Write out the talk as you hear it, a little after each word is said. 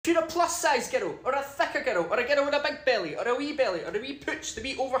you're a plus size girl, or a thicker girl, or a girl with a big belly, or a wee pooch, the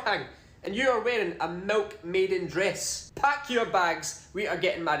wee overhang, and you are wearing a milk maiden dress, pack your bags, we are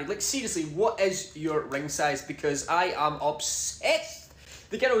getting married. Like, seriously, what is your ring size? Because I am obsessed.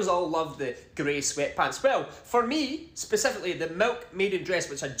 The girls all love the grey sweatpants. Well, for me, specifically, the milk maiden dress,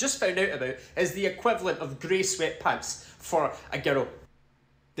 which I just found out about, is the equivalent of grey sweatpants for a girl.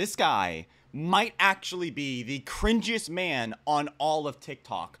 This guy might actually be the cringiest man on all of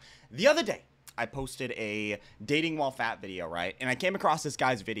TikTok. The other day, I posted a dating while fat video, right? And I came across this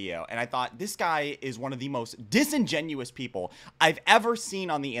guy's video, and I thought, this guy is one of the most disingenuous people I've ever seen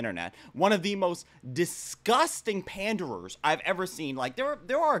on the internet. One of the most disgusting panderers I've ever seen. Like,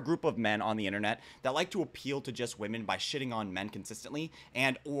 there are a group of men on the internet that like to appeal to just women by shitting on men consistently,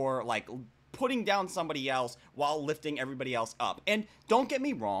 and or like putting down somebody else while lifting everybody else up. And don't get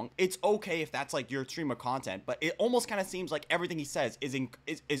me wrong, it's okay if that's like your stream of content, but it almost kind of seems like everything he says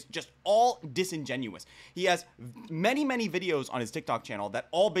is just all disingenuous. He has many videos on his TikTok channel that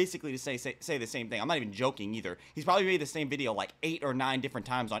all basically say the same thing. I'm not even joking either. He's probably made the same video like 8 or 9 different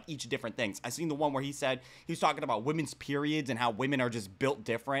times on each different things. I seen the one where he said he was talking about women's periods and how women are just built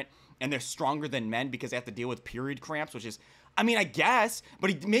different and they're stronger than men because they have to deal with period cramps, which is, I mean, I guess, but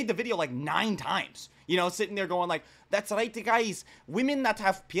he made the video like 9 times, you know, sitting there going like, that's right, guys, women that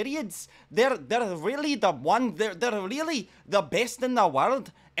have periods, they're really the one, they're really the best in the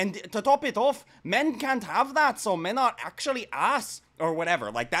world, and to top it off, men can't have that, so men are actually ass, or whatever.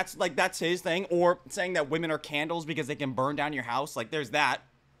 Like, that's his thing. Or saying that women are candles because they can burn down your house. Like, there's that.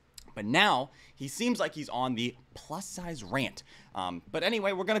 But now, he seems like he's on the plus-size rant. But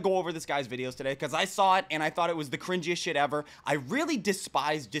anyway, we're going to go over this guy's videos today because I saw it and I thought it was the cringiest shit ever. I really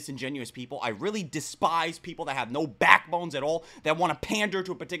despise disingenuous people. I really despise people that have no backbones at all, that want to pander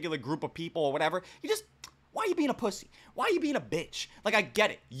to a particular group of people or whatever. Why are you being a pussy? Why are you being a bitch? Like, I get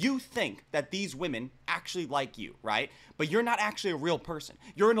it. You think that these women actually like you, right? But you're not actually a real person.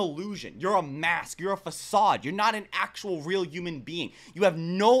 You're an illusion. You're a mask. You're a facade. You're not an actual real human being. You have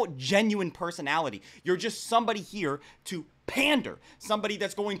no genuine personality. You're just somebody here to pander. Somebody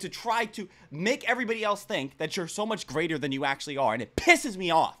that's going to try to make everybody else think that you're so much greater than you actually are. And it pisses me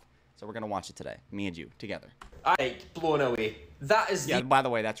off. So we're going to watch it today. Me and you together. Blown away. That is yeah, by the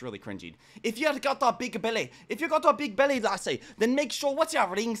way, that's really cringy. If you got a big belly, lassie, then make sure, what's your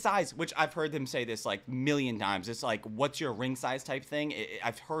ring size? Which I've heard them say this like 1,000,000 times. It's like, what's your ring size type thing.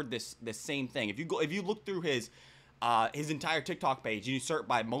 I've heard this same thing. If you look through his entire TikTok page and you search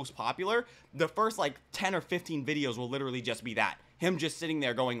by most popular, the first like 10 or 15 videos will literally just be that. Him just sitting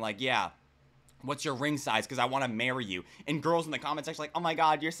there going like, yeah, what's your ring size? Because I want to marry you. And girls in the comments actually like, oh my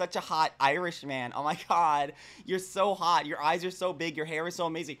god, you're such a hot Irish man. Oh my god, you're so hot. Your eyes are so big. Your hair is so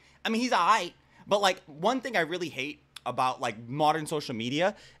amazing. I mean, he's alright. But like, one thing I really hate about like modern social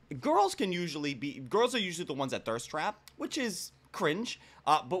media, girls are usually the ones that thirst trap, which is cringe.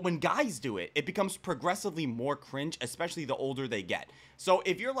 But when guys do it, it becomes progressively more cringe, especially the older they get. So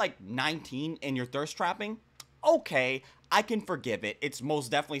if you're like 19 and you're thirst trapping, okay, I can forgive it. It's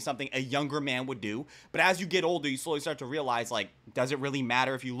most definitely something a younger man would do. But as you get older, you slowly start to realize, like, does it really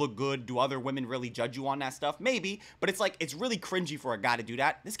matter if you look good? Do other women really judge you on that stuff? Maybe. But it's like, it's really cringy for a guy to do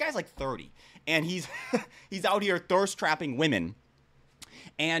that. This guy's like 30. And he's out here thirst trapping women.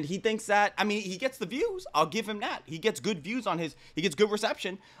 And he thinks that, I mean, he gets the views. I'll give him that. He gets good views on he gets good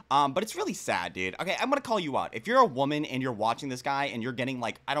reception. But it's really sad, dude. Okay, I'm going to call you out. If you're a woman and you're watching this guy and you're getting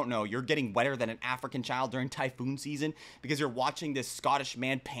like, I don't know, you're getting wetter than an African child during typhoon season because you're watching this Scottish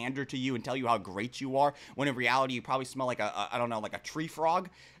man pander to you and tell you how great you are, when in reality you probably smell like I don't know, like a tree frog,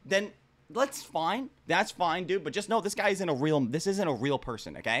 then that's fine. That's fine, dude. But just know this isn't a real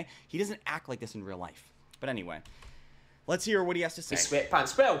person, okay? He doesn't act like this in real life. But anyway, let's hear what he has to say.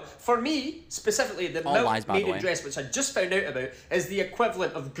 Sweatpants. Well, for me, specifically, the milk maiden dress, which I just found out about, is the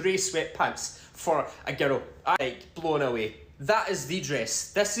equivalent of grey sweatpants for a girl. Blown away. That is the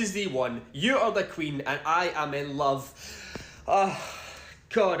dress. This is the one. You are the queen, and I am in love. Oh,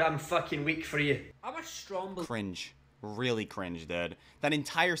 God, I'm fucking weak for you. I'm a strong believer. Cringe. Really cringe, dude. That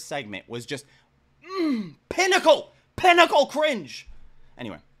entire segment was just pinnacle cringe.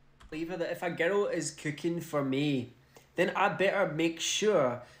 Anyway. That if a girl is cooking for me, then I better make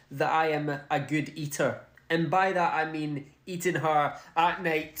sure that I am a good eater. And by that I mean eating her at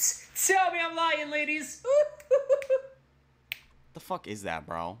night. Tell me I'm lying, ladies. The fuck is that,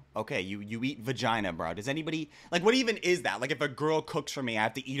 bro? Okay, you eat vagina, bro. Does anybody, like, what even is that? Like, if a girl cooks for me, I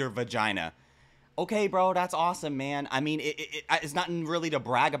have to eat her vagina. Okay, bro, that's awesome, man. I mean, it's nothing really to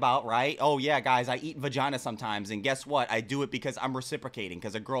brag about, right? Oh, yeah, guys, I eat vagina sometimes, and guess what? I do it because I'm reciprocating,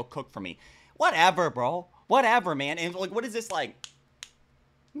 because a girl cooked for me. Whatever, bro. Whatever, man. And, like, what is this, like?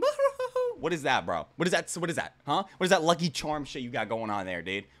 What is that, bro? What is that? What is that? Huh? What is that Lucky Charm shit you got going on there,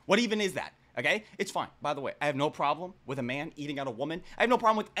 dude? What even is that? Okay? It's fine. By the way, I have no problem with a man eating out a woman. I have no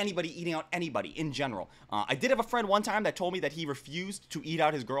problem with anybody eating out anybody in general. I did have a friend one time that told me that he refused to eat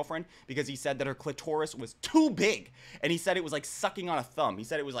out his girlfriend because he said that her clitoris was too big. And he said it was like sucking on a thumb. He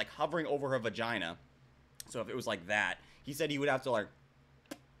said it was like hovering over her vagina. So if it was like that, he said he would have to like...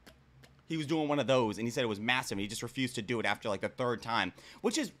 He was doing one of those, and he said it was massive, and he just refused to do it after like the third time.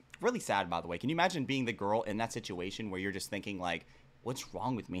 Which is really sad, by the way. Can you imagine being the girl in that situation where you're just thinking like... What's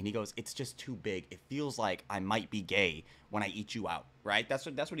wrong with me? And he goes, it's just too big. It feels like I might be gay when I eat you out, right? That's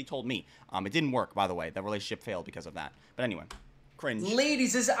what he told me. It didn't work, by the way. That relationship failed because of that. But anyway, cringe.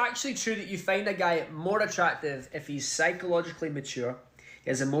 Ladies, is it actually true that you find a guy more attractive if he's psychologically mature,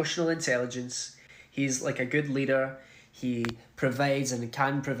 he has emotional intelligence, he's like a good leader, he provides and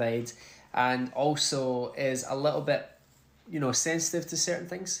can provide, and also is a little bit, you know, sensitive to certain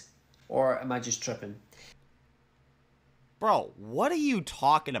things? Or am I just tripping? Bro, what are you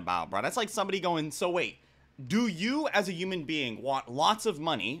talking about, bro? That's like somebody going, so wait, do you as a human being want lots of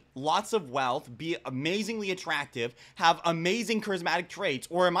money, lots of wealth, be amazingly attractive, have amazing charismatic traits,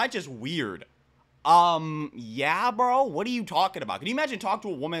 or am I just weird? Yeah, bro, what are you talking about? Can you imagine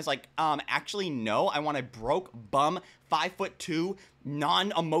talking to a woman that's like, actually, no, I want a broke bum, 5'2",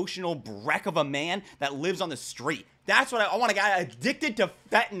 non-emotional wreck of a man that lives on the street. That's what I want, a guy addicted to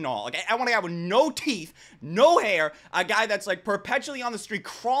fentanyl. Okay? I want a guy with no teeth, no hair, a guy that's like perpetually on the street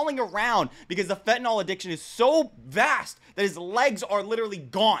crawling around because the fentanyl addiction is so vast that his legs are literally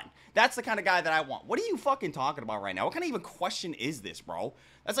gone. That's the kind of guy that I want. What are you fucking talking about right now? What kind of even question is this, bro?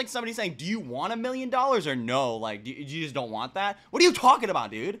 That's like somebody saying, do you want $1 million or no? Like, do you just don't want that? What are you talking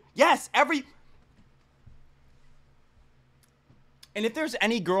about, dude? Yes, And if there's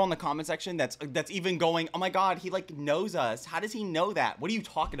any girl in the comment section that's even going, oh my god, he like knows us. How does he know that? What are you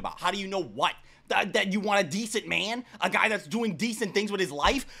talking about? How do you know what? That you want a decent man? A guy that's doing decent things with his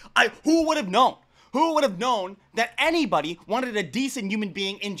life? Who would have known? Who would have known that anybody wanted a decent human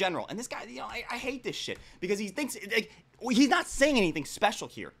being in general? And this guy, you know, I hate this shit because he thinks, like, he's not saying anything special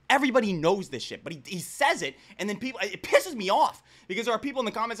here. Everybody knows this shit, but he says it, and then it pisses me off because there are people in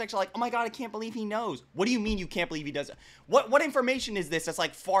the comment section like, oh my god, I can't believe he knows. What do you mean you can't believe he does it? What information is this that's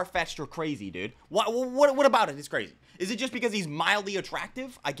like far-fetched or crazy, dude? What about it is crazy? Is it just because he's mildly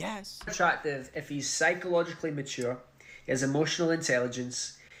attractive? I guess. Attractive if he's psychologically mature, he has emotional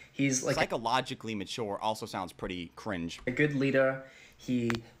intelligence, he's like psychologically mature also sounds pretty cringe. A good leader, he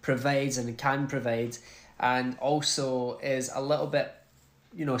provides and can provide, and also is a little bit,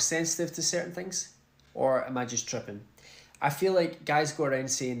 you know, sensitive to certain things? Or am I just tripping? I feel like guys go around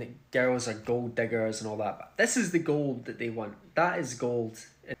saying that girls are gold diggers and all that, but this is the gold that they want. That is gold,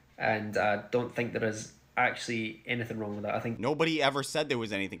 and I don't think there is actually anything wrong with that. I think nobody ever said there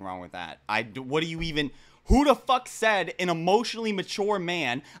was anything wrong with that. What do you even... Who the fuck said an emotionally mature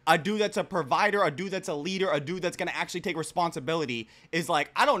man, a dude that's a provider, a dude that's a leader, a dude that's gonna actually take responsibility is like,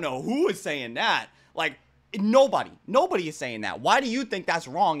 I don't know who is saying that. Like, nobody is saying that. Why do you think that's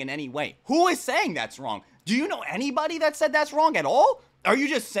wrong in any way? Who is saying that's wrong? Do you know anybody that said that's wrong at all? Are you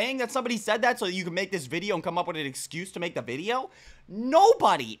just saying that somebody said that so that you can make this video and come up with an excuse to make the video?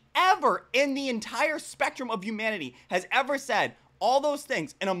 Nobody ever in the entire spectrum of humanity has ever said all those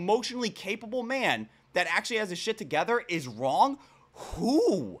things. An emotionally capable man that actually has his shit together is wrong?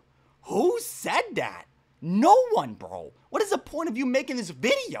 Who? Who said that? No one, bro. What is the point of you making this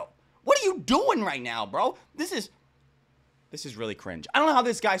video? What are you doing right now, bro? This is really cringe. I don't know how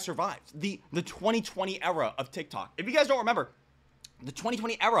this guy survived the 2020 era of TikTok. If you guys don't remember, the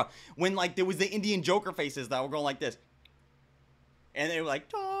 2020 era when like there was the Indian Joker faces that were going like this. And they were like,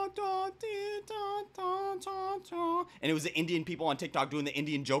 da, da, dee, da, da, da, da. And it was the Indian people on TikTok doing the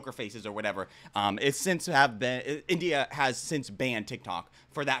Indian Joker faces or whatever. India has since banned TikTok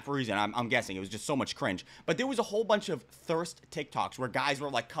for that reason. I'm guessing it was just so much cringe. But there was a whole bunch of thirst TikToks where guys were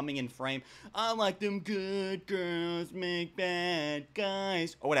like coming in frame. I like them good girls make bad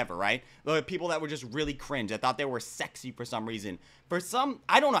guys or whatever, right? The people that were just really cringe. I thought they were sexy for some reason. For some,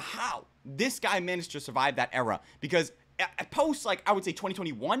 I don't know how this guy managed to survive that era because post, like, I would say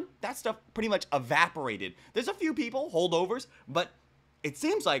 2021, that stuff pretty much evaporated. There's a few people, holdovers, but it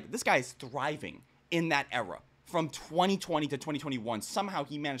seems like this guy is thriving in that era. From 2020 to 2021, somehow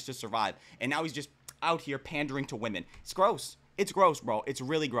he managed to survive, and now he's just out here pandering to women. It's gross. It's gross, bro. It's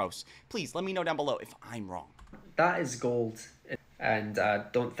really gross. Please, let me know down below if I'm wrong. That is gold, and I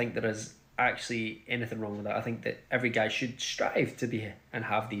don't think there is actually anything wrong with that. I think that every guy should strive to be and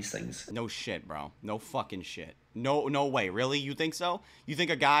have these things. No shit, bro. No fucking shit. No way. Really? You think so? You think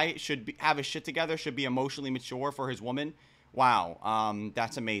a guy should have his shit together, should be emotionally mature for his woman? Wow.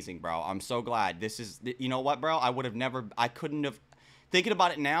 That's amazing, bro. I'm so glad. This is, you know what, bro? I couldn't have, thinking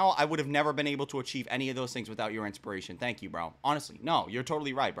about it now, I would have never been able to achieve any of those things without your inspiration. Thank you, bro. Honestly, no, you're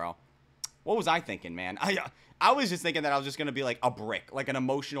totally right, bro. What was I thinking, man? I was just thinking that I was just going to be like a brick, like an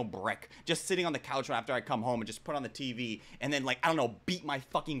emotional brick, just sitting on the couch after I come home and just put on the TV and then, like, I don't know, beat my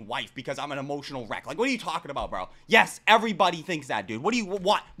fucking wife because I'm an emotional wreck. Like, what are you talking about, bro? Yes, everybody thinks that, dude. What do you,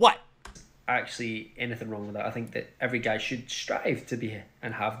 what? Actually anything wrong with that. I think that every guy should strive to be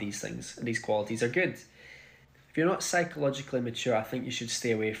and have these things, and these qualities are good. If you're not psychologically mature, I think you should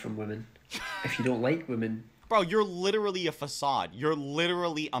stay away from women. If you don't like women... Bro, you're literally a facade. You're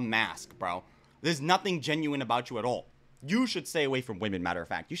literally a mask, bro. There's nothing genuine about you at all. You should stay away from women, matter of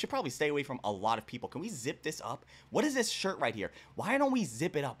fact. You should probably stay away from a lot of people. Can we zip this up? What is this shirt right here? Why don't we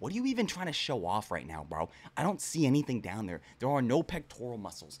zip it up? What are you even trying to show off right now, bro? I don't see anything down there. There are no pectoral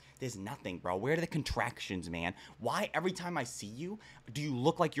muscles. There's nothing, bro. Where are the contractions, man? Why every time I see you, do you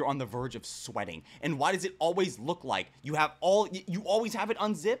look like you're on the verge of sweating? And why does it always look like you always have it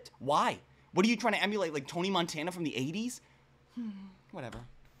unzipped? Why? What are you trying to emulate, like Tony Montana from the 80s? Whatever.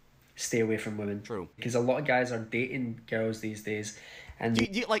 Stay away from women. True. Because a lot of guys are dating girls these days, and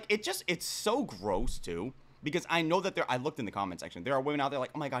like, it's so gross too. Because I know that I looked in the comment section. There are women out there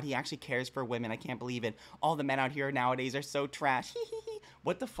like, oh my god, he actually cares for women. I can't believe it. All the men out here nowadays are so trash.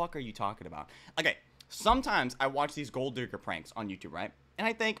 What the fuck are you talking about? Okay, sometimes I watch these gold digger pranks on YouTube, right? And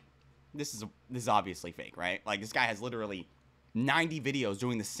I think this is obviously fake, right? Like, this guy has literally 90 videos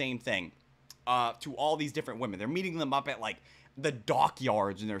doing the same thing to all these different women. They're meeting them up at, like, the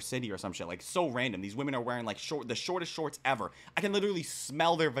dockyards in their city or some shit. Like, so random. These women are wearing, like, the shortest shorts ever. I can literally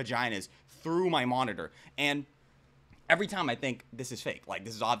smell their vaginas through my monitor. And every time I think this is fake. Like,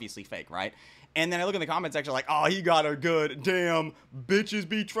 this is obviously fake, right? And then I look in the comment section like, oh, he got her good. Damn, bitches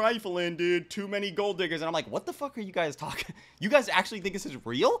be trifling, dude. Too many gold diggers. And I'm like, what the fuck are you guys talking? You guys actually think this is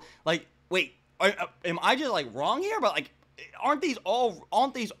real? Like, wait, am I just, like, wrong here? But, like, aren't these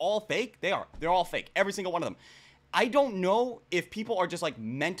all fake? They are. They're all fake. Every single one of them. I don't know if people are just, like,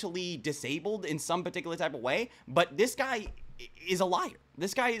 mentally disabled in some particular type of way, but this guy is a liar.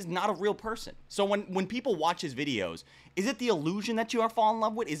 This guy is not a real person. So when people watch his videos, is it the illusion that you are falling in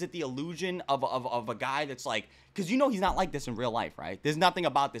love with? Is it the illusion of a guy that's like, because you know he's not like this in real life, right? There's nothing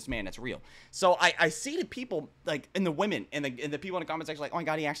about this man that's real. So I see the people, like, in the women, and the people in the comment section like, oh my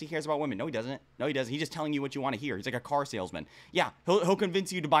god, he actually cares about women. No, he doesn't. No, he doesn't. He's just telling you what you want to hear. He's like a car salesman. Yeah, he'll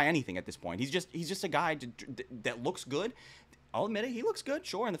convince you to buy anything at this point. He's just a guy that looks good. I'll admit it. He looks good.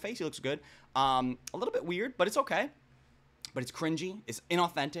 Sure, in the face he looks good. A little bit weird, but it's okay. But it's cringy, it's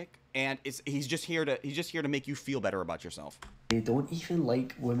inauthentic, and he's just here to make you feel better about yourself. They don't even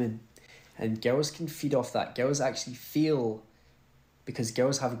like women, and girls can feed off that. Girls actually feel, because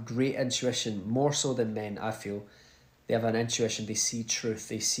girls have great intuition, more so than men. I feel they have an intuition. They see truth.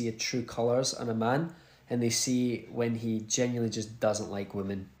 They see true colors on a man, and they see when he genuinely just doesn't like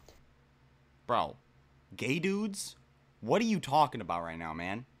women. Bro, gay dudes? What are you talking about right now,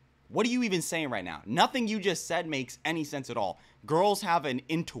 man? What are you even saying right now? Nothing you just said makes any sense at all. Girls have an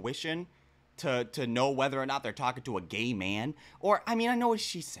intuition to know whether or not they're talking to a gay man. Or, I mean, I know what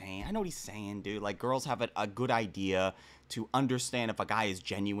she's saying. I know what he's saying, dude. Like, girls have a good idea to understand if a guy is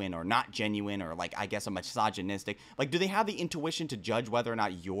genuine or not genuine, or, like, I guess a misogynistic. Like, do they have the intuition to judge whether or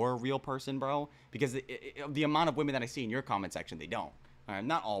not you're a real person, bro? Because the amount of women that I see in your comment section, they don't.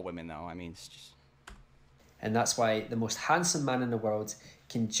 Not all women, though. I mean, it's just... And that's why the most handsome man in the world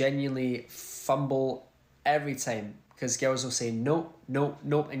can genuinely fumble every time, because girls will say nope, nope,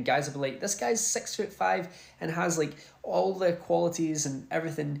 nope, and guys will be like, this guy's 6'5" and has, like, all the qualities and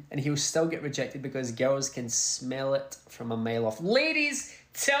everything, and he'll still get rejected because girls can smell it from a mile off. Ladies,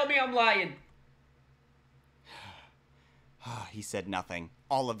 tell me I'm lying. He said nothing.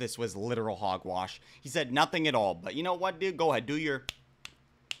 All of this was literal hogwash. He said nothing at all. But you know what, dude? Go ahead, do your...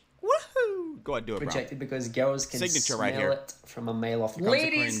 Woohoo! Go ahead, do it, bro. Rejected because girls can Signature smell right here. it from a mile off. Becomes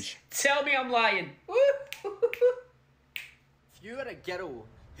Ladies, tell me I'm lying. If you're a girl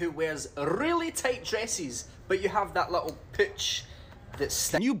who wears really tight dresses, but you have that little pooch that's...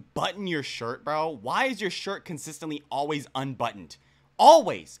 Can you button your shirt, bro? Why is your shirt consistently always unbuttoned?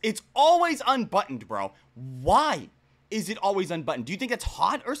 Always. It's always unbuttoned, bro. Why is it always unbuttoned? Do you think that's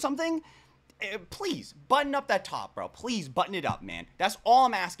hot or something? Please, button up that top, bro. Please, button it up, man. That's all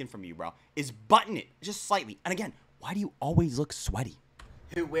I'm asking from you, bro, is button it just slightly. And again, why do you always look sweaty?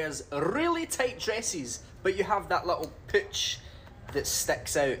 Who wears really tight dresses, but you have that little pooch that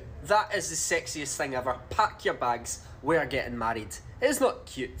sticks out. That is the sexiest thing ever. Pack your bags. We're getting married. It's not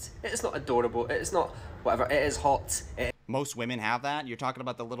cute. It's not adorable. It's not whatever. It is hot. Most women have that. You're talking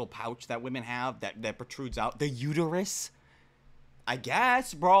about the little pouch that women have that protrudes out. The uterus. I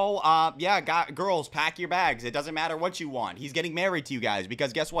guess, bro. Yeah, girls, pack your bags. It doesn't matter what you want. He's getting married to you guys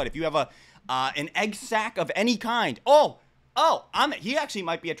because guess what? If you have an egg sack of any kind, he actually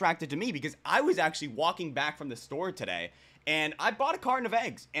might be attracted to me because I was actually walking back from the store today and I bought a carton of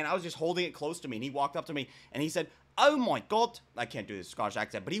eggs and I was just holding it close to me and he walked up to me and he said, "Oh my God," I can't do this Scottish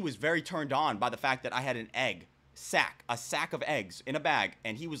accent, but he was very turned on by the fact that I had a sack of eggs in a bag,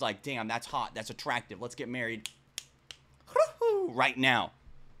 and he was like, "Damn, that's hot. That's attractive. Let's get married right now."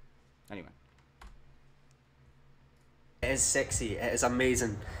 Anyway. It is sexy. It is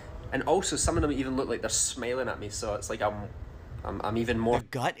amazing. And also, some of them even look like they're smiling at me, so it's like I'm even more... The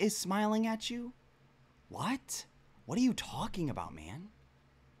gut is smiling at you? What? What are you talking about, man?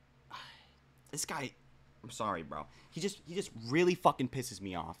 This guy... I'm sorry, bro. He just really fucking pisses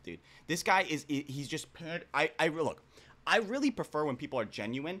me off, dude. This guy he's just... Look, I really prefer when people are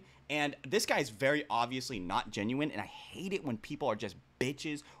genuine, and this guy is very obviously not genuine, and I hate it when people are just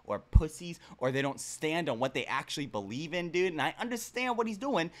bitches or pussies or they don't stand on what they actually believe in, dude. And I understand what he's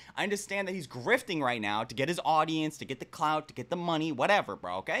doing. I understand that he's grifting right now to get his audience, to get the clout, to get the money, whatever,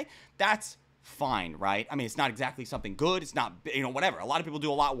 bro, okay? That's fine, right? I mean, it's not exactly something good. It's not, whatever. A lot of people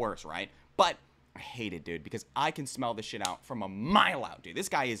do a lot worse, right? But I hate it, dude, because I can smell this shit out from a mile out, dude. This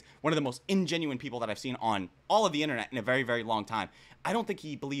guy is one of the most ingenuine people that I've seen on all of the internet in a very, very long time. I don't think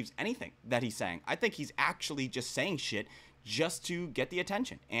he believes anything that he's saying. I think he's actually just saying shit just to get the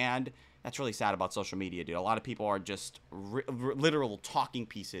attention. And that's really sad about social media, dude. A lot of people are just literal talking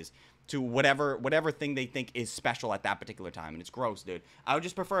pieces to whatever thing they think is special at that particular time. And it's gross, dude. I would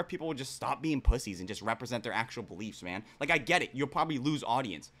just prefer if people would just stop being pussies and just represent their actual beliefs, man. Like, I get it. You'll probably lose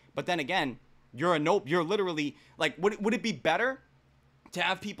audience. But then again... You're literally, like, would it be better to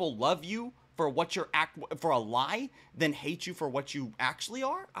have people love you for what for a lie than hate you for what you actually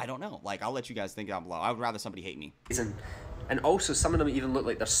are? I don't know. Like, I'll let you guys think down below. I would rather somebody hate me. And also, some of them even look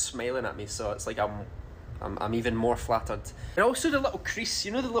like they're smiling at me, so it's like I'm even more flattered. And also the little crease,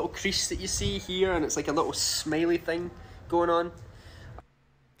 the little crease that you see here, and it's like a little smiley thing going on.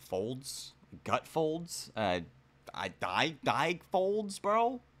 Folds? Gut folds? Dye folds,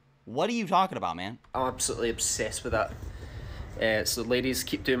 bro? What are you talking about, man? I'm absolutely obsessed with that. So ladies,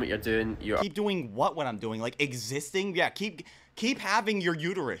 keep doing what you're doing. Keep doing what I'm doing? Like existing? Yeah, keep having your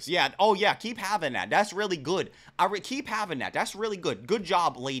uterus. Yeah, oh yeah, keep having that. That's really good. Keep having that. That's really good. Good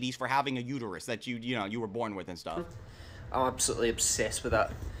job, ladies, for having a uterus that you were born with and stuff. I'm absolutely obsessed with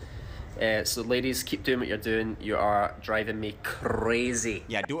that. So ladies, keep doing what you're doing. You are driving me crazy.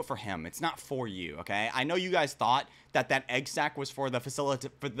 Yeah, do it for him. It's not for you, okay? I know you guys thought that egg sack was for the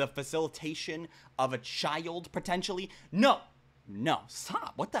facilitation of a child, potentially. No,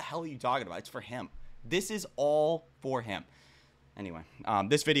 stop. What the hell are you talking about? It's for him. This is all for him. Anyway,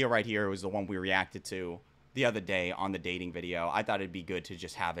 this video right here was the one we reacted to the other day on the dating video. I thought it'd be good to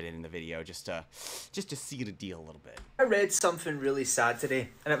just have it in the video just to see the deal a little bit. I read something really sad today,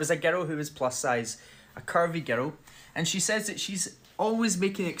 and it was a girl who was plus size, a curvy girl, and she says that she's always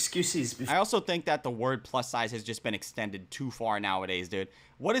making excuses. I also think that the word plus size has just been extended too far nowadays, dude.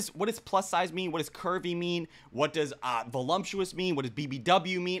 What does plus size mean? What does curvy mean? What does voluptuous mean? What does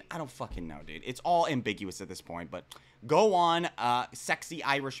BBW mean? I don't fucking know, dude. It's all ambiguous at this point, but go on, sexy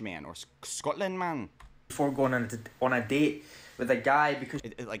Irish man or Scotland man. Before going on a date with a guy, because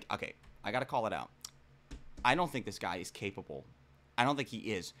like, okay, I gotta call it out. I don't think this guy is capable. I don't think he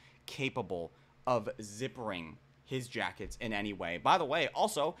is capable of zippering his jackets in any way. By the way,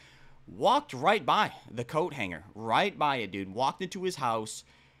 also walked right by the coat hanger, right by it, dude. Walked into his house,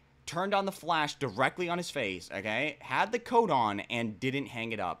 turned on the flash directly on his face, okay? Had the coat on and didn't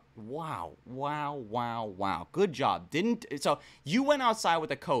hang it up. Wow, wow, wow, wow. Good job. So you went outside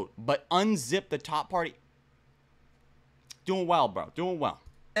with a coat, but unzipped the top part. Doing well, bro. Doing well.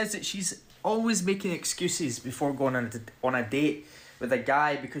 Says that she's always making excuses before going on a date with a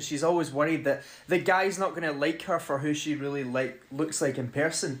guy because she's always worried that the guy's not going to like her for who she really looks like in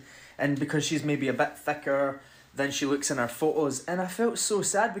person, and because she's maybe a bit thicker than she looks in her photos. And I felt so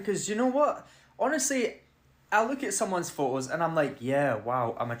sad because, you know what? Honestly, I look at someone's photos and I'm like, yeah,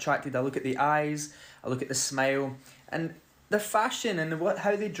 wow, I'm attracted. I look at the eyes, I look at the smile, and their fashion and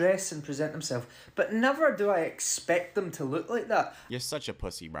how they dress and present themselves. But never do I expect them to look like that. You're such a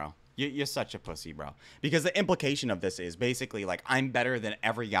pussy, bro. You're such a pussy, bro. Because the implication of this is basically like I'm better than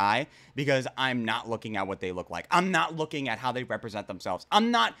every guy because I'm not looking at what they look like. I'm not looking at how they represent themselves. I'm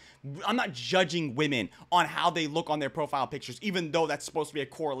not judging women on how they look on their profile pictures, even though that's supposed to be a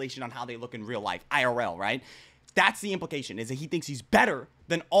correlation on how they look in real life, IRL, right? That's the implication, is that he thinks he's better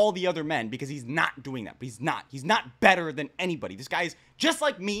than all the other men because he's not doing that. But he's not. He's not better than anybody. This guy is just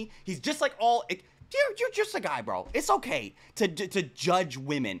like me. He's just like all... You're just a guy, bro. It's okay to judge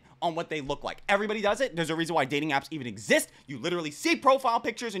women on what they look like. Everybody does it. There's a reason why dating apps even exist. You literally see profile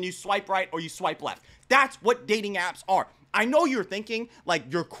pictures and you swipe right or you swipe left. That's what dating apps are. I know you're thinking like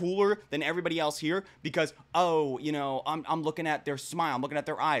you're cooler than everybody else here because, oh, you know, I'm looking at their smile. I'm looking at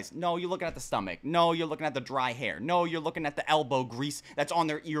their eyes. No, you're looking at the stomach. No, you're looking at the dry hair. No, you're looking at the elbow grease that's on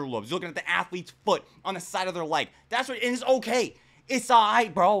their earlobes. You're looking at the athlete's foot on the side of their leg. That's what, and it's okay. It's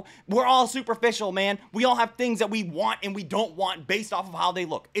alright, bro. We're all superficial, man. We all have things that we want and we don't want based off of how they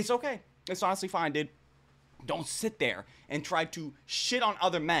look. It's okay. It's honestly fine, dude. Don't sit there and try to shit on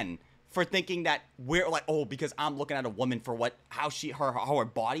other men for thinking that we're like, oh, because I'm looking at a woman for how her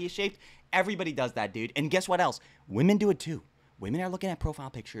body is shaped. Everybody does that, dude. And guess what else? Women do it too. Women are looking at profile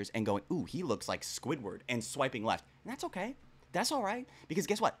pictures and going, ooh, he looks like Squidward, and swiping left. And that's okay. That's all right. Because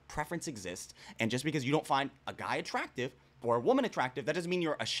guess what? Preference exists. And just because you don't find a guy attractive or a woman attractive, that doesn't mean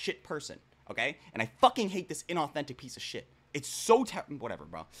you're a shit person, okay? And I fucking hate this inauthentic piece of shit. It's so terrible. Whatever,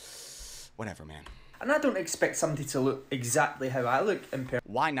 bro. Whatever, man. And I don't expect somebody to look exactly how I look in person.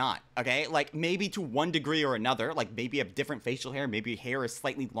 Why not? Okay, like maybe to one degree or another, like maybe you have different facial hair, maybe your hair is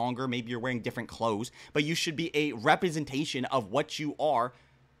slightly longer, maybe you're wearing different clothes, but you should be a representation of what you are.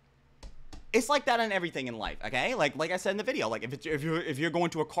 It's like that on everything in life, okay? Like I said in the video, like if you're going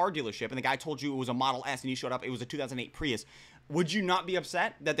to a car dealership and the guy told you it was a Model S and you showed up, it was a 2008 Prius, would you not be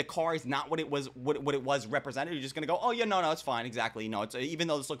upset that the car is not what it was represented? You're just gonna go, oh yeah, no, it's fine, exactly. No, it's even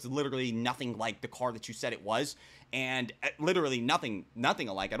though this looks literally nothing like the car that you said it was, and literally nothing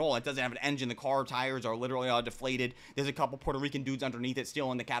alike at all. It doesn't have an engine. The car tires are literally all deflated. There's a couple Puerto Rican dudes underneath it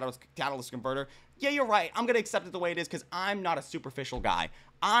stealing the catalyst converter. Yeah, you're right. I'm gonna accept it the way it is because I'm not a superficial guy.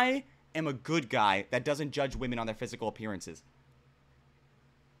 I am a good guy that doesn't judge women on their physical appearances.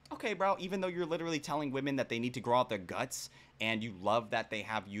 Okay, bro, even though you're literally telling women that they need to grow out their guts and you love that they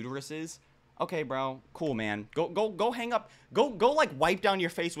have uteruses, okay, bro, cool, man. Go hang up. Go like wipe down your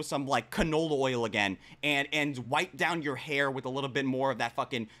face with some like canola oil again and wipe down your hair with a little bit more of that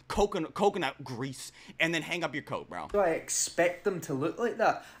fucking coconut grease and then hang up your coat, bro. Do I expect them to look like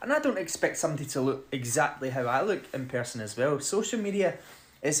that? And I don't expect somebody to look exactly how I look in person as well. Social media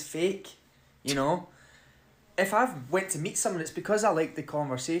is fake, you know. If I've went to meet someone, it's because I like the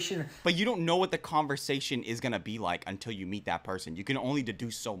conversation. But you don't know what the conversation is gonna be like until you meet that person. You can only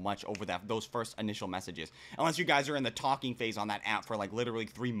deduce so much over those first initial messages. Unless you guys are in the talking phase on that app for like literally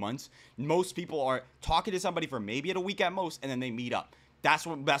 3 months. Most people are talking to somebody for maybe a week at most, and then they meet up. That's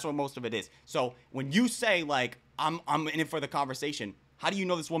what most of it is. So when you say like I'm in it for the conversation, how do you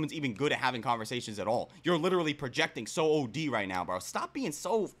know this woman's even good at having conversations at all? You're literally projecting so OD right now, bro. Stop being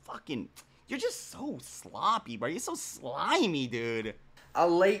so fucking... You're just so sloppy, bro. You're so slimy, dude. I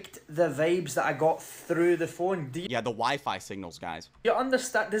liked the vibes that I got through the phone. Yeah, the Wi-Fi signals, guys. You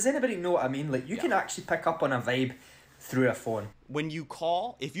understand? Does anybody know what I mean? Like, you can actually pick up on a vibe through a phone. When you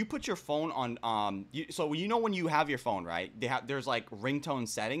call, if you put your phone on, so you know when you have your phone, right? There's like ringtone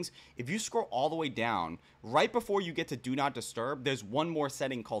settings. If you scroll all the way down, right before you get to Do Not Disturb, there's one more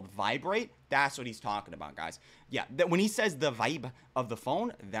setting called Vibrate. That's what he's talking about, guys. Yeah, when he says the vibe of the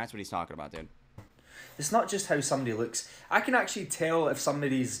phone, that's what he's talking about, dude. It's not just how somebody looks. I can actually tell if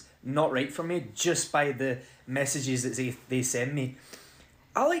somebody's not right for me just by the messages that they send me.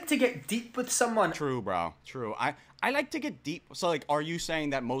 I like to get deep with someone. True, bro. True. I like to get deep. So, like, are you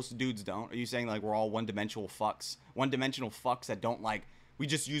saying that most dudes don't? Are you saying, like, we're all one-dimensional fucks? One-dimensional fucks that don't, like, we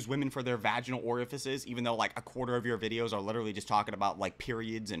just use women for their vaginal orifices, even though, like, a quarter of your videos are literally just talking about, like,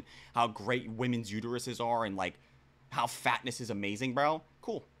 periods and how great women's uteruses are and, like, how fatness is amazing, bro?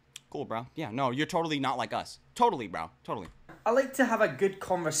 Cool. Cool, bro. Yeah, no, you're totally not like us. Totally, bro. Totally. I like to have a good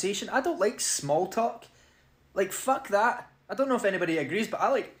conversation. I don't like small talk. Like, fuck that. I don't know if anybody agrees, but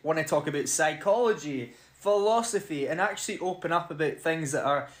I want to talk about psychology, philosophy, and actually open up about things that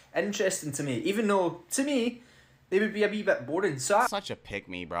are interesting to me, even though, to me, they would be a wee bit boring. So such a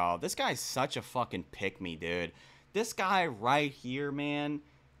pick-me, bro. This guy's such a fucking pick-me, dude. This guy right here, man.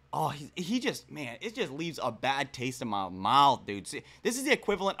 Oh, he just, man, it just leaves a bad taste in my mouth, dude. See, this is the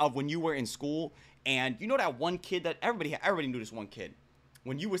equivalent of when you were in school, and you know that one kid that everybody knew this one kid.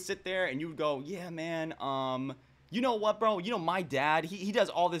 When you would sit there and you would go, yeah, man, you know what, bro? You know, my dad, he does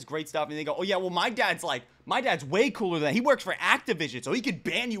all this great stuff. And they go, oh, yeah, well, my dad's way cooler than that. He works for Activision, so he could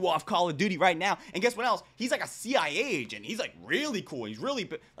ban you off Call of Duty right now. And guess what else? He's like a CIA agent. He's like really cool. He's really,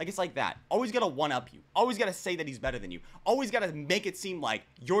 like, it's like that. Always got to one-up you. Always got to say that he's better than you. Always got to make it seem like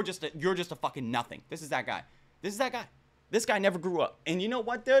you're just a fucking nothing. This is that guy. This is that guy. This guy never grew up. And you know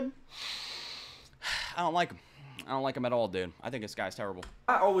what, dude? I don't like him. I don't like him at all, dude. I think this guy's terrible.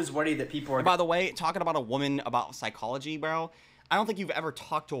 I always worry that people are... By the way, talking about a woman about psychology, bro, I don't think you've ever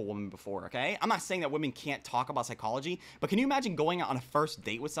talked to a woman before, okay? I'm not saying that women can't talk about psychology, but can you imagine going out on a first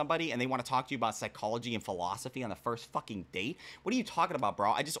date with somebody and they want to talk to you about psychology and philosophy on the first fucking date? What are you talking about,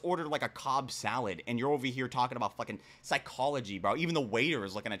 bro? I just ordered like a Cobb salad and you're over here talking about fucking psychology, bro. Even the waiter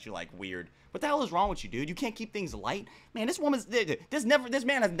is looking at you like weird. What the hell is wrong with you, dude? You can't keep things light? Man, this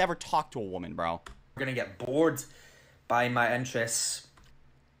man has never talked to a woman, bro. We're gonna get bored by my interests.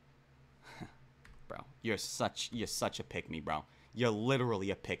 Bro, you're such a pick-me, bro. You're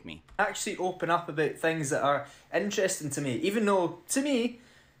literally a pick-me. Actually open up about things that are interesting to me, even though, to me,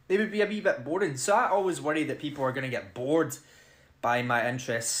 they would be a wee bit boring. So I always worry that people are going to get bored by my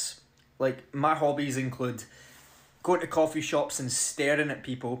interests. Like, my hobbies include going to coffee shops and staring at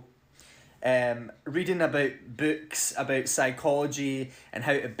people, reading about books about psychology and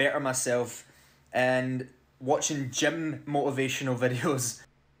how to better myself, and watching gym motivational videos.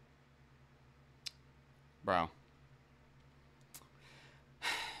 Bro.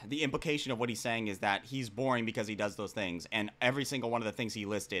 The implication of what he's saying is that he's boring because he does those things, and every single one of the things he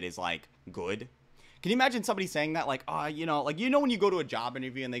listed is like good. Can you imagine somebody saying that, like, oh, like when you go to a job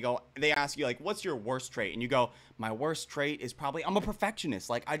interview and they ask you like, what's your worst trait, and you go, my worst trait is probably I'm a perfectionist.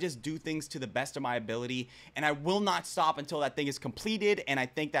 Like, I just do things to the best of my ability, and I will not stop until that thing is completed, and I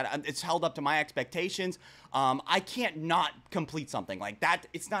think that it's held up to my expectations. I can't not complete something like that.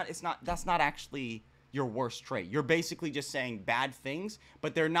 That's not actually your worst trait. You're basically just saying bad things,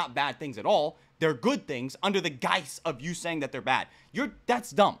 but they're not bad things at all. They're good things under the guise of you saying that they're bad.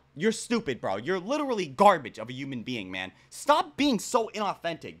 That's dumb. You're stupid, bro. You're literally garbage of a human being, man. Stop being so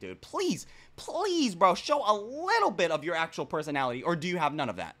inauthentic, dude. Please, bro, show a little bit of your actual personality, or do you have none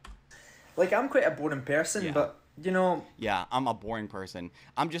of that? Like, I'm quite a boring person, Yeah. but, Yeah, I'm a boring person.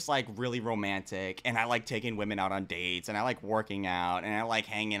 I'm just, like, really romantic, and I like taking women out on dates, and I like working out, and I like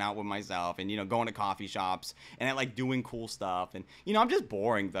hanging out with myself, and, going to coffee shops, and I like doing cool stuff, and, I'm just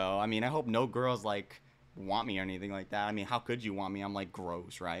boring, though. I mean, I hope no girls, like, want me or anything like that. I mean, how could you want me? I'm, like,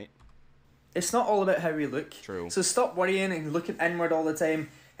 gross, right? it's not all about how we look. True. So stop worrying and looking inward all the time,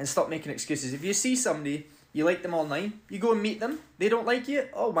 and stop making excuses. If you see somebody, you like them online, you go and meet them, they don't like you,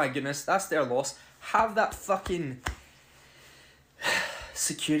 oh my goodness, that's their loss. Have that fucking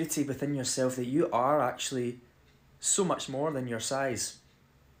security within yourself that you are actually so much more than your size.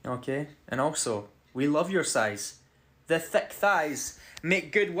 Okay? And also, we love your size. The thick thighs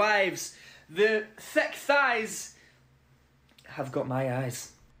make good wives. The thick thighs have got my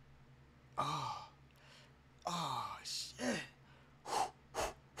eyes. Oh, shit.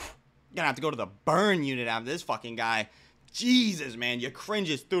 Gonna have to go to the burn unit after this fucking guy. Jesus, man, your cringe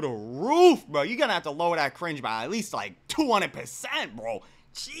is through the roof, bro. You're gonna have to lower that cringe by at least like 200%, bro.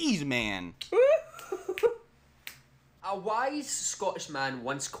 Jeez, man. A wise Scottish man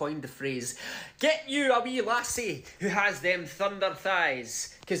once coined the phrase, "Get you a wee lassie who has them thunder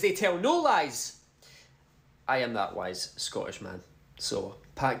thighs, 'cause they tell no lies." I am that wise Scottish man. So,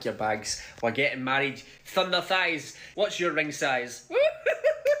 pack your bags. We're getting married. Thunder thighs. What's your ring size?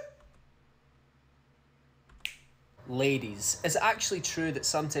 Ladies, is it actually true that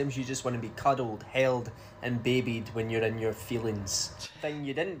sometimes you just want to be cuddled, held, and babied when you're in your feelings? The thing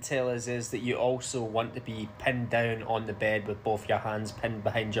you didn't tell us is that you also want to be pinned down on the bed with both your hands pinned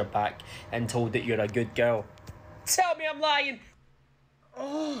behind your back and told that you're a good girl. Tell me I'm lying!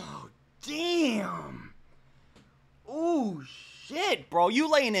 Oh, damn. Oh, shit, bro. You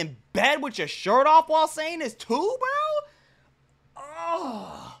laying in bed with your shirt off while saying this too, bro?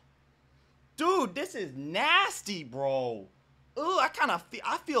 Oh. Dude, this is nasty, bro. Ooh,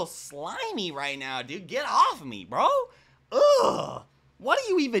 I feel slimy right now, dude. Get off of me, bro. Ugh. What are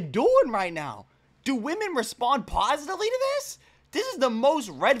you even doing right now? Do women respond positively to this? This is the most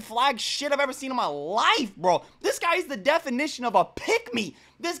red flag shit I've ever seen in my life, bro. This guy is the definition of a pick-me.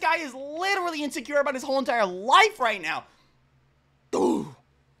 This guy is literally insecure about his whole entire life right now. Ooh.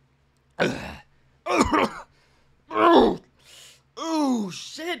 Ooh,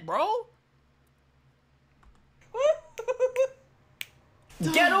 shit, bro.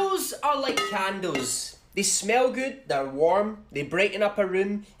 Girls are like candles. They smell good, they're warm, they brighten up a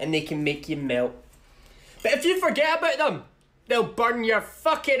room, and they can make you melt. But if you forget about them, they'll burn your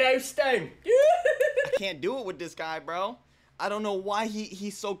fucking house down. I can't do it with this guy, bro. I don't know why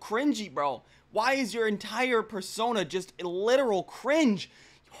he's so cringy, bro. Why is your entire persona just a literal cringe?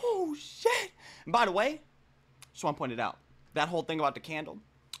 Oh, shit. And by the way, just want to point it out. That whole thing about the candle,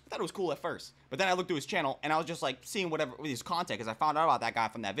 I thought it was cool at first. But then I looked through his channel, and I was just, like, seeing whatever his content, because I found out about that guy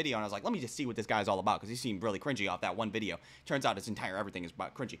from that video, and I was like, let me just see what this guy's all about, because he seemed really cringy off that one video. Turns out his entire everything is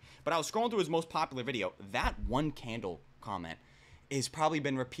about cringy. But I was scrolling through his most popular video. That one candle comment is probably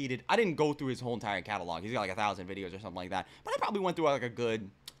been repeated. I didn't go through his whole entire catalog. He's got like 1,000 videos or something like that. But I probably went through like a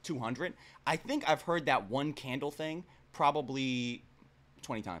good 200. I think I've heard that one candle thing probably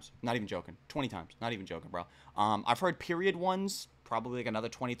 20 times. Not even joking. 20 times. Not even joking, bro. I've heard period ones probably like another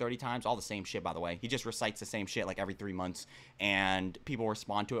 20, 30 times. All the same shit, by the way. He just recites the same shit like every 3 months, and people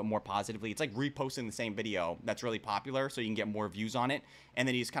respond to it more positively. It's like reposting the same video that's really popular so you can get more views on it, and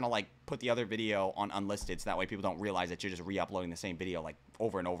then you just kind of like put the other video on unlisted so that way people don't realize that you're just re-uploading the same video like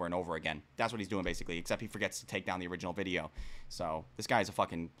over and over and over again. That's what he's doing basically, except he forgets to take down the original video. So this guy is a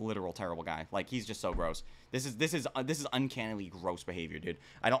fucking literal terrible guy. Like, he's just so gross. This is uncannily gross behavior, dude.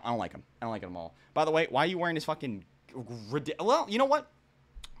 I don't like him. I don't like him at all. By the way, why are you wearing this fucking... Well, you know what?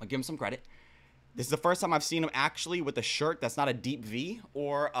 I'll give him some credit. This is the first time I've seen him actually with a shirt that's not a deep V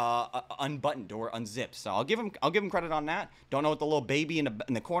or unbuttoned or unzipped. So I'll give him credit on that. Don't know what the little baby in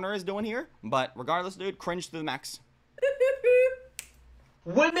the corner is doing here, but regardless, dude, cringe to the max.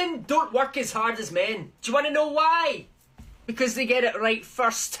 Women don't work as hard as men. Do you want to know why? Because they get it right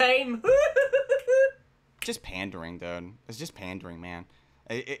first time. Just pandering, dude. It's just pandering, man.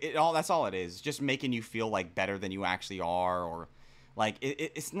 That's all it is. Just making you feel like better than you actually are, or like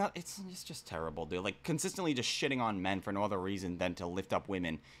it's just terrible, dude. Like, consistently just shitting on men for no other reason than to lift up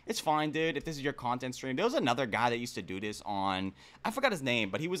women. It's fine, dude, if this is your content stream. There was another guy that used to do this on, I forgot his name,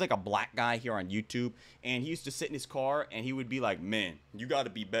 but he was like a black guy here on YouTube, and he used to sit in his car and he would be like, man, you got to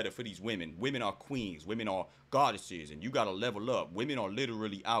be better for these women. Women are queens. Women are goddesses, and you got to level up. Women are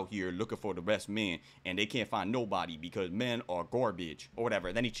literally out here looking for the best men, and they can't find nobody because men are garbage or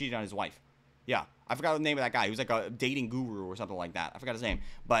whatever. Then he cheated on his wife. Yeah, I forgot the name of that guy. He was like a dating guru or something like that. I forgot his name.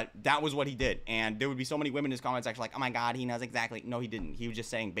 But that was what he did. And there would be so many women in his comments actually like, oh my God, he knows exactly. No, he didn't. He was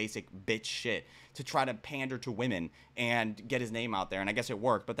just saying basic bitch shit to try to pander to women and get his name out there. And I guess it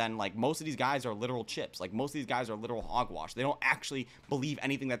worked. But then, like, most of these guys are literal chips. Like, most of these guys are literal hogwash. They don't actually believe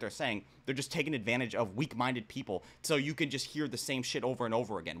anything that they're saying. They're just taking advantage of weak-minded people so you can just hear the same shit over and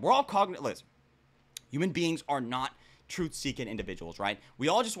over again. We're all cognitive. Listen, human beings are not truth-seeking individuals, right? We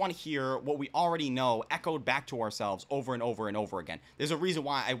all just want to hear what we already know echoed back to ourselves over and over and over again. There's a reason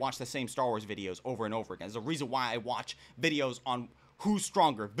why I watch the same Star Wars videos over and over again. There's a reason why I watch videos on who's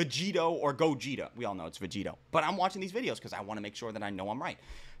stronger, Vegito or Gogeta. We all know it's Vegito. But I'm watching these videos because I want to make sure that I know I'm right.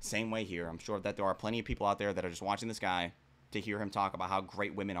 Same way here. I'm sure that there are plenty of people out there that are just watching this guy to hear him talk about how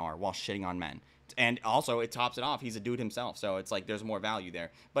great women are while shitting on men. And also, it tops it off. He's a dude himself, so it's like there's more value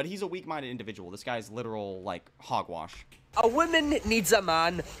there. But he's a weak-minded individual. This guy's literal, like, hogwash. A woman needs a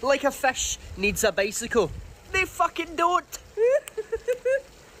man like a fish needs a bicycle. They fucking don't.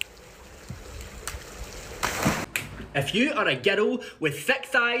 If you are a girl with thick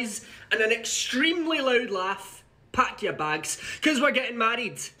thighs and an extremely loud laugh, pack your bags, because we're getting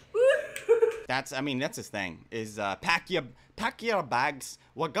married. That's his thing, is pack your bags,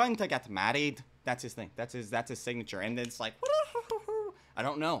 we're going to get married. That's his thing. That's his signature. And it's like, I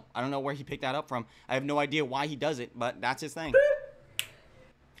don't know where he picked that up from. I have no idea why he does it, but that's his thing.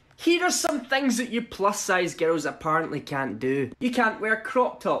 Here are some things that you plus-size girls apparently can't do. You can't wear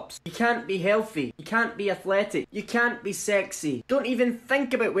crop tops. You can't be healthy. You can't be athletic. You can't be sexy. Don't even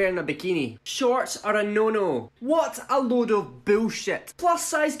think about wearing a bikini. Shorts are a no-no. What a load of bullshit.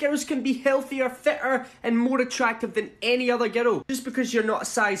 Plus-size girls can be healthier, fitter, and more attractive than any other girl. Just because you're not a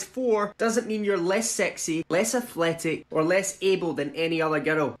size 4 doesn't mean you're less sexy, less athletic, or less able than any other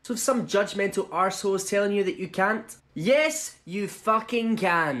girl. So if some judgmental arsehole is telling you that you can't, yes, you fucking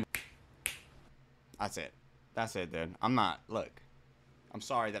can. That's it, dude. Look, I'm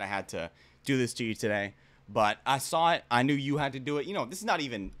sorry that I had to do this to you today, but I saw it. I knew you had to do it. You know, this is not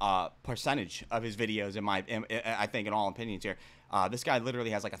even a percentage of his videos I think in all opinions here. This guy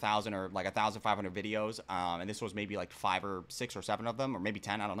literally has like 1,000 or like 1,500 videos, and this was maybe like 5 or 6 or 7 of them, or maybe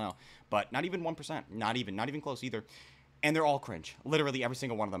 10, I don't know. But not even 1%, not even close either. And they're all cringe. Literally every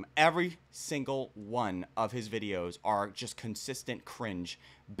single one of them. Every single one of his videos are just consistent cringe.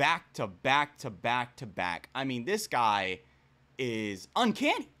 Back to back to back to back. I mean, this guy is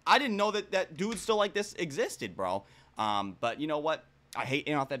uncanny. I didn't know that dudes still like this existed, bro. But you know what? I hate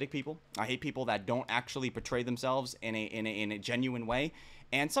inauthentic people. I hate people that don't actually portray themselves in a genuine way.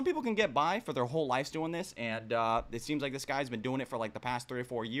 And some people can get by for their whole lives doing this, and it seems like this guy's been doing it for like the past 3 or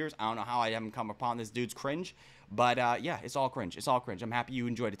 4 years. I don't know how I haven't come upon this dude's cringe, but yeah, it's all cringe. It's all cringe. I'm happy you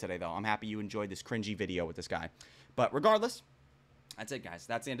enjoyed it today, though. I'm happy you enjoyed this cringy video with this guy. But regardless, that's it, guys.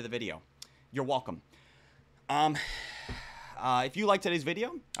 That's the end of the video. You're welcome. If you liked today's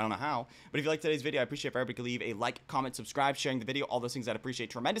video, I don't know how, but if you liked today's video, I appreciate if everybody could leave a like, comment, subscribe, sharing the video, all those things I'd appreciate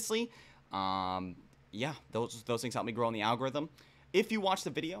tremendously. Yeah, those things help me grow in the algorithm. If you watch the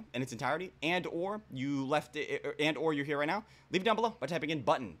video in its entirety, and or you left it, and or you're here right now, leave it down below by typing in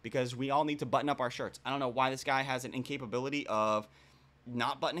button, because we all need to button up our shirts. I don't know why this guy has an incapability of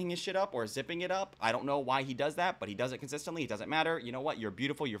not buttoning his shit up or zipping it up. I don't know why he does that, but he does it consistently. It doesn't matter. You know what? You're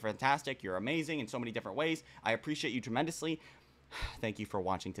beautiful. You're fantastic. You're amazing in so many different ways. I appreciate you tremendously. Thank you for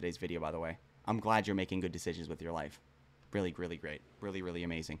watching today's video, by the way. I'm glad you're making good decisions with your life. Really, really great. Really, really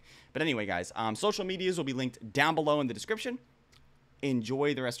amazing. But anyway, guys, social medias will be linked down below in the description.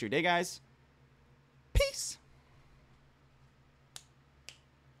 Enjoy the rest of your day, guys.